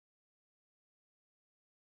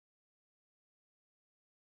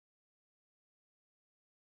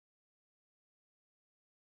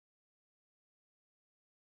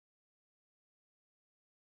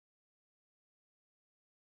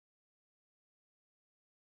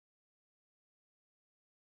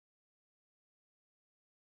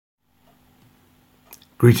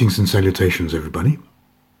Greetings and salutations, everybody.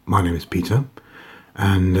 My name is Peter,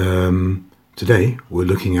 and today we're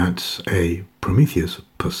looking at a Prometheus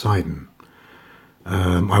Poseidon.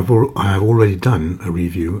 I have already done a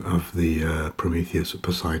review of the Prometheus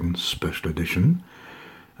Poseidon Special Edition,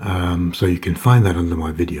 so you can find that under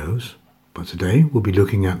my videos. But today we'll be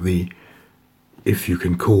looking at the, if you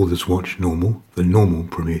can call this watch normal, the normal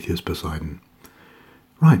Prometheus Poseidon.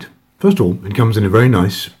 Right, first of all, it comes in a very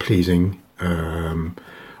nice, pleasing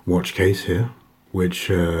watch case here, which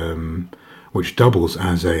doubles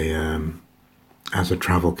as a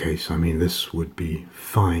travel case. I mean, this would be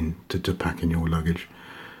fine to pack in your luggage.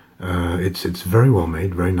 It's very well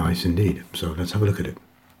made, very nice indeed. So let's have a look at it.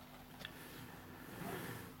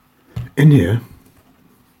 In here,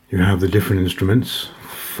 you have the different instruments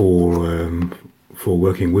for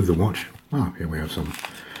working with the watch. Here we have some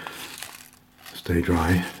stay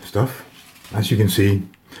dry stuff. As you can see,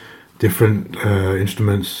 different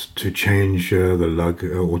instruments to change the lug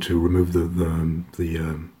or to remove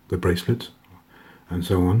the bracelet and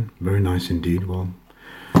so on. Very nice indeed. Well,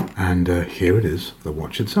 and here it is, the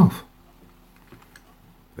watch itself.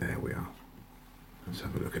 There we are. Let's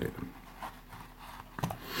have a look at it.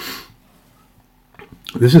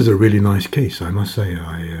 This is a really nice case, I must say.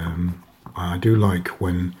 I do like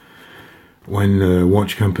when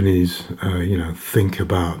watch companies think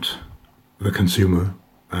about the consumer.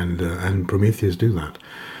 And Prometheus do that,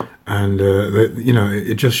 and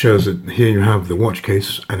it just shows that here you have the watch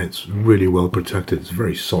case, and it's really well protected. It's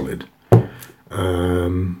very solid,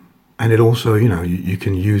 and it also you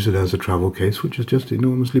can use it as a travel case, which is just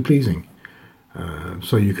enormously pleasing.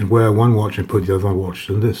 So you can wear one watch and put the other watch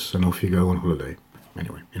in this, and off you go on holiday.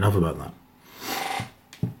 Anyway, enough about that.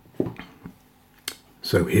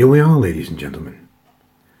 So here we are, ladies and gentlemen,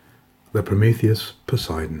 the Prometheus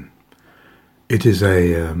Poseidon. It is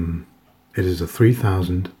a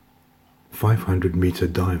 3,500-meter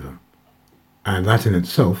diver, and that in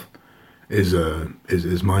itself is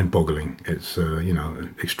mind-boggling. It's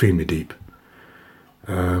extremely deep.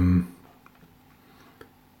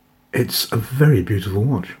 It's a very beautiful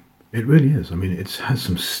watch. It really is. I mean, it has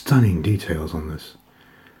some stunning details on this.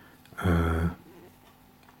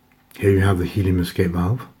 Here you have the helium escape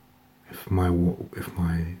valve. If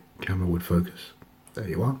my camera would focus, there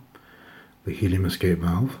you are. The helium escape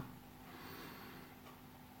valve,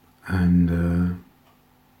 and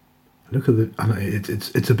look at the.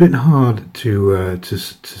 It's a bit hard to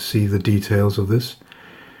see the details of this,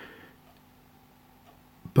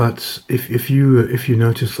 but if you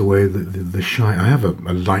notice the way the shine, I have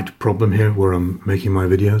a light problem here where I'm making my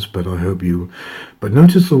videos, but I hope you. But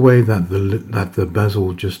notice the way that the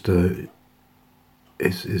bezel just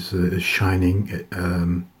is shining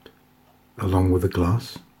along with the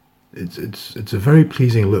glass. It's a very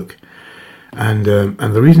pleasing look, and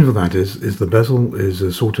the reason for that is the bezel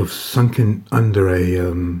is sort of sunken under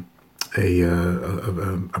a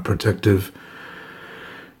protective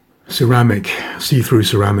ceramic, see-through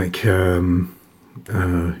ceramic. What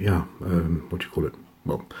do you call it?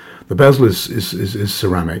 Well, the bezel is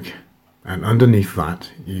ceramic, and underneath that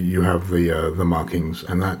you have the markings,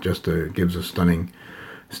 and that just gives a stunning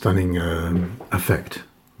effect.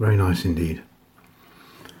 Very nice indeed.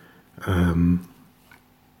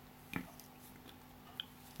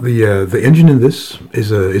 The engine in this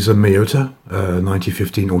is a Miyota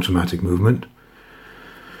 9015 automatic movement,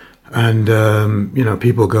 and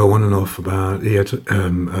people go on and off about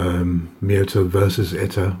Miyota versus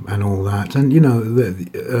Ita and all that, and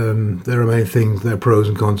there are many things, there are pros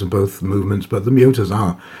and cons of both movements, but the Miyotas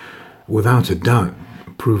are without a doubt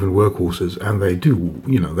proven workhorses, and they do,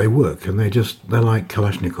 they work, and they're like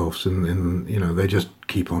Kalashnikovs, and they just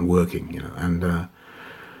keep on working, and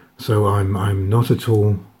so I'm not at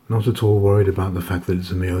all worried about the fact that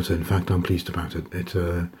it's a Miyota. In fact, I'm pleased about it.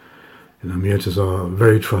 Miyotas are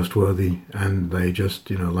very trustworthy, and they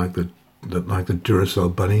just like the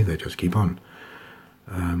Duracell bunny, they just keep on,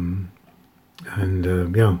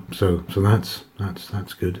 so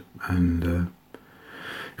that's good. And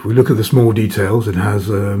if we look at the small details, it has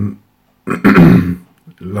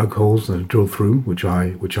lug holes that are drilled through, which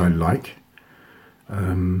I like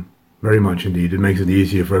very much indeed. It makes it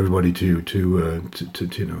easier for everybody to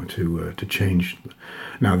change.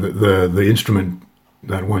 Now the instrument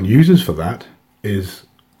that one uses for that is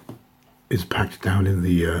packed down in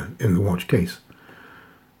the watch case.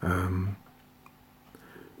 It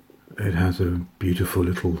has a beautiful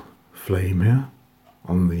little flame here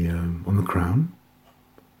on the crown.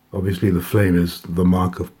 Obviously, the flame is the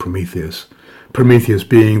mark of Prometheus. Prometheus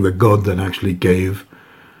being the god that actually gave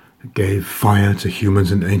fire to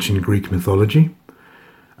humans in ancient Greek mythology.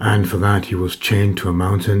 and for that he was chained to a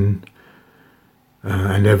mountain,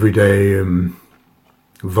 and every day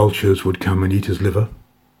vultures would come and eat his liver,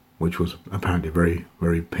 which was apparently very,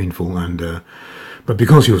 very painful. And but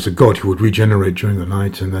because he was a god, he would regenerate during the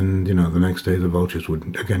night, and then the next day the vultures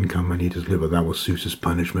would again come and eat his liver. That was Zeus's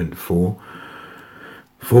punishment for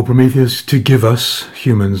Prometheus, to give us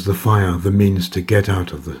humans the fire, the means to get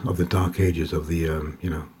out of the dark ages of the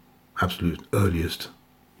absolute earliest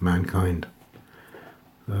mankind.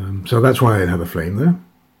 So that's why I have a flame there.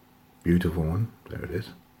 Beautiful one. There it is.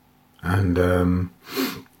 And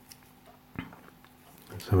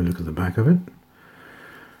let's have a look at the back of it.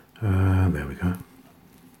 There we go.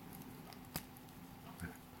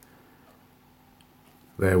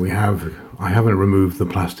 There we have. I haven't removed the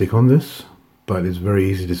plastic on this, but it's very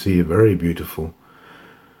easy to see a very beautiful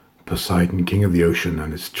Poseidon, king of the ocean,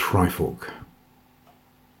 and its trifork.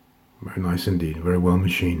 Very nice indeed, very well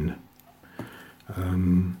machined.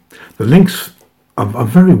 The links are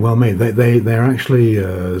very well made. They're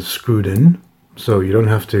actually screwed in, so you don't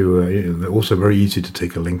have to. They're also very easy to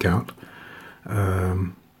take a link out.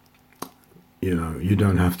 You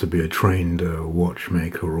don't have to be a trained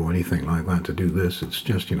watchmaker or anything like that to do this. It's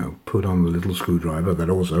just put on the little screwdriver that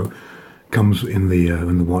also comes in the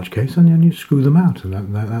watch case, and then you screw them out,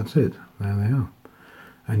 and that's it. There they are,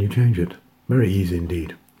 and you change it. Very easy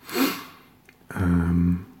indeed.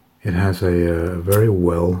 It has a very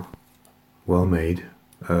well made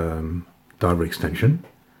diver extension.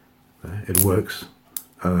 It works,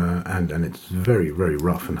 and it's very, very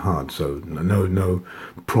rough and hard, so no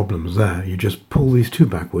problems there. You just pull these two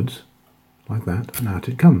backwards like that, and out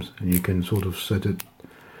it comes, and you can sort of set it.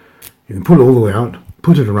 You can pull it all the way out,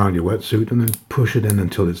 put it around your wetsuit, and then push it in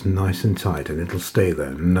until it's nice and tight, and it'll stay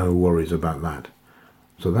there. No worries about that.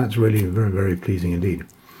 So that's really very, very pleasing indeed.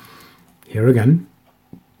 Here again,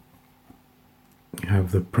 you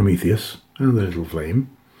have the Prometheus and the little flame,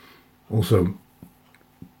 also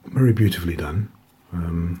very beautifully done.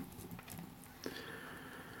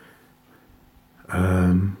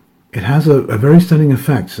 It has a very stunning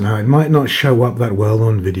effect. Now, it might not show up that well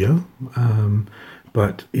on video,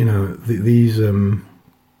 but these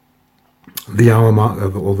the hour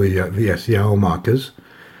mark or the hour markers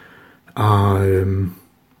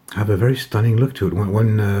have a very stunning look to it.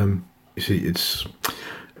 When you see, it's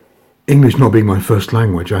English not being my first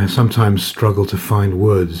language, I sometimes struggle to find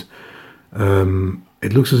words.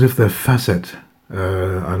 It looks as if they're facet.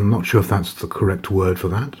 I'm not sure if that's the correct word for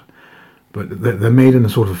that, but they're made in a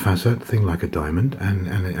sort of facet thing like a diamond,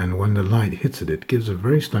 and when the light hits it, it gives a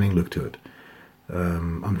very stunning look to it.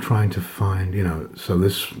 I'm trying to find, so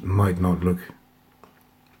this might not look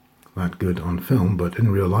that good on film, but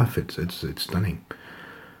in real life it's stunning.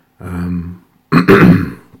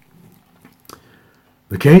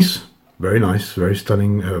 The case, very nice, very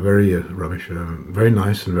stunning, very rubbish, very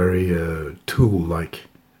nice and very tool-like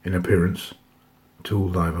in appearance, tool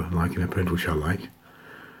diver-like in appearance, which I like.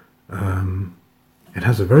 It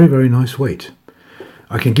has a very, very nice weight.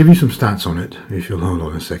 I can give you some stats on it if you'll hold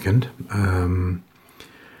on a second.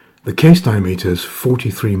 The case diameter is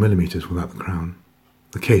 43 millimeters without the crown.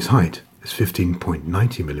 The case height is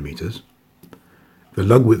 15.90 millimeters. The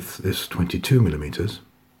lug width is 22 millimeters.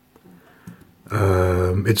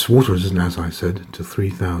 It's water resistant, as I said, to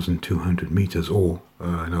 3,200 meters, or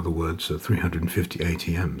in other words, 350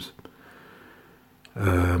 ATMs.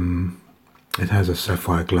 It has a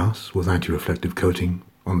sapphire glass with anti-reflective coating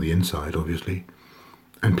on the inside, obviously.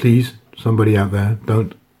 And please, somebody out there,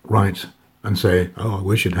 don't write and say, "Oh, I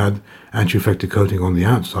wish it had anti-reflective coating on the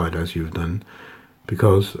outside," as you've done,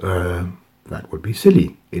 because that would be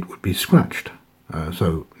silly. It would be scratched.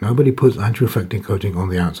 So nobody puts anti-reflective coating on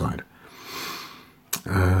the outside.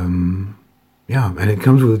 Yeah, and it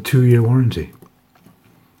comes with a 2-year warranty.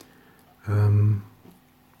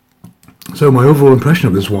 So my overall impression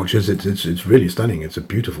of this watch is it's really stunning. It's a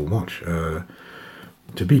beautiful watch.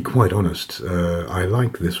 To be quite honest, I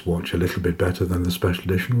like this watch a little bit better than the special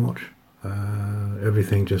edition watch.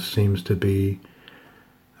 Everything just seems to be,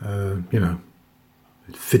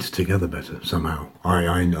 it fits together better somehow.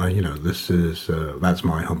 This is that's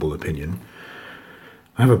my humble opinion.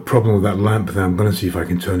 I have a problem with that lamp there. I'm going to see if I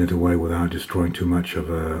can turn it away without destroying too much of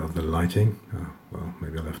the lighting. Oh, well,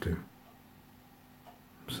 maybe I'll have to.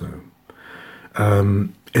 So,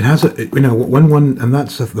 it has when one, and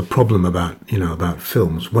that's the problem about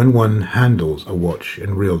films. When one handles a watch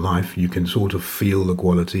in real life, you can sort of feel the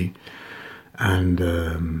quality and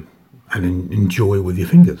enjoy with your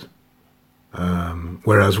fingers.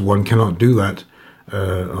 Whereas one cannot do that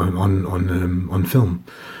on film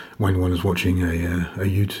when one is watching a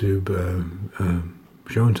YouTube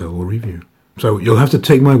show and tell or review. So you'll have to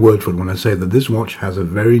take my word for it when I say that this watch has a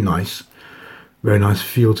very nice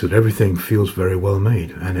feel to it. Everything feels very well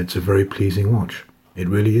made, and it's a very pleasing watch. It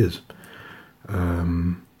really is.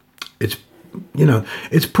 It's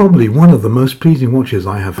it's probably one of the most pleasing watches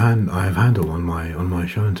I have handled on my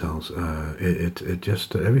show and tells. It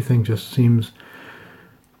just everything just seems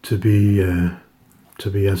to be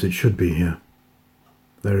as it should be here.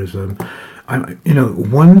 There is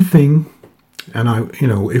one thing, and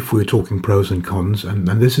if we're talking pros and cons, and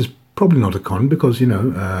this is probably not a con, because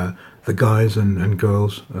the guys and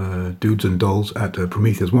girls, dudes and dolls at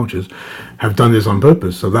Prometheus Watches have done this on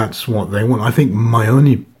purpose, so that's what they want. I think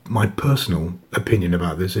my personal opinion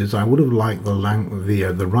about this is I would have liked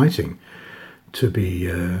the writing to be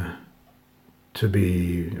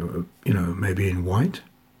maybe in white,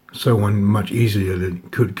 so one much easier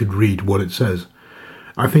could read what it says.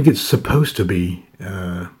 I think it's supposed to be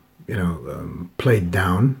played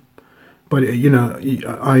down, but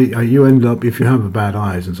you end up, if you have bad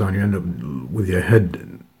eyes and so on, you end up with your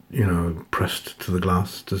head pressed to the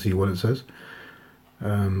glass to see what it says.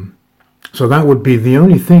 So that would be the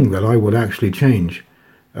only thing that I would actually change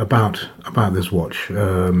about this watch.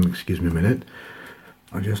 Excuse me a minute.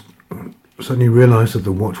 I just suddenly realised that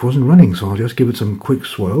the watch wasn't running, so I'll just give it some quick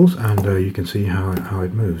swirls, and you can see how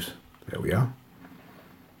it moves. There we are.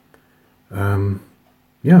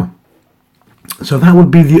 Yeah. So that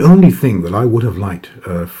would be the only thing that I would have liked,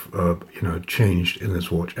 changed in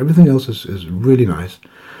this watch. Everything else is really nice.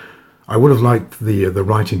 I would have liked the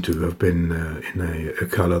writing to have been in a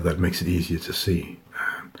color that makes it easier to see.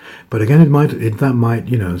 But again, that might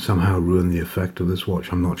somehow ruin the effect of this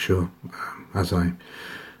watch. I'm not sure.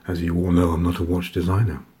 As you all know, I'm not a watch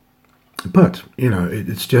designer. But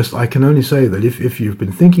it's just, I can only say that if you've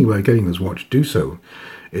been thinking about getting this watch, do so.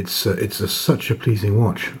 It's such a pleasing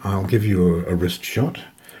watch. I'll give you a wrist shot.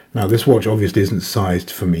 Now, this watch obviously isn't sized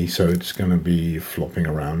for me, so it's going to be flopping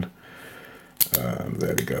around.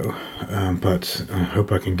 There we go. But I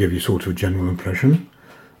hope I can give you sort of a general impression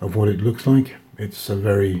of what it looks like. It's a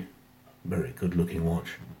very, very good looking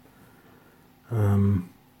watch.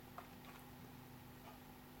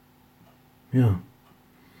 Yeah,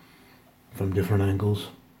 from different angles.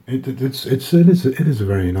 It is a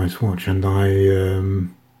very nice watch, and I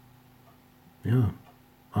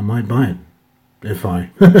might buy it if I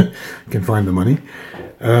can find the money.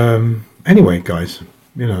 Anyway, guys,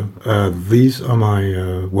 these are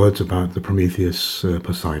my words about the Prometheus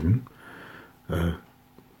Poseidon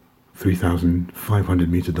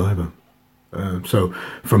 3500m diver. So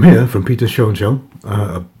from Peter's Show and Tell,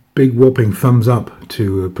 a big whopping thumbs up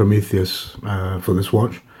to Prometheus for this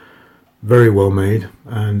watch. Very well made,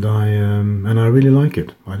 and I really like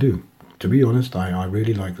it. I do. To be honest, I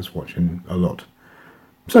really like this watch a lot.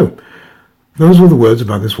 So, those were the words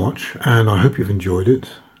about this watch, and I hope you've enjoyed it.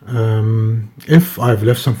 If I've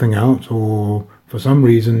left something out, or for some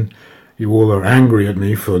reason you all are angry at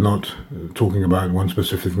me for not talking about one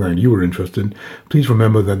specific thing you were interested in, please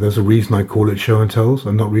remember that there's a reason I call it show and tells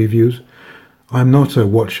and not reviews. I'm not a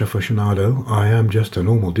watch aficionado. I am just a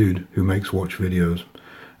normal dude who makes watch videos.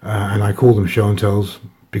 And I call them show and tells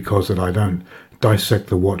because that I don't dissect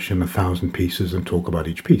the watch in 1,000 pieces and talk about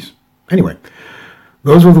each piece. Anyway,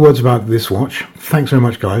 those were the words about this watch. Thanks very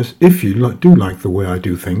much, guys. If you do like the way I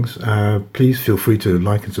do things, please feel free to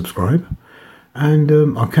like and subscribe. And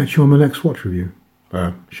I'll catch you on the next watch review.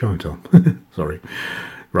 Show and tell. Sorry.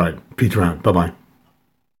 Right. Peter out. Bye-bye.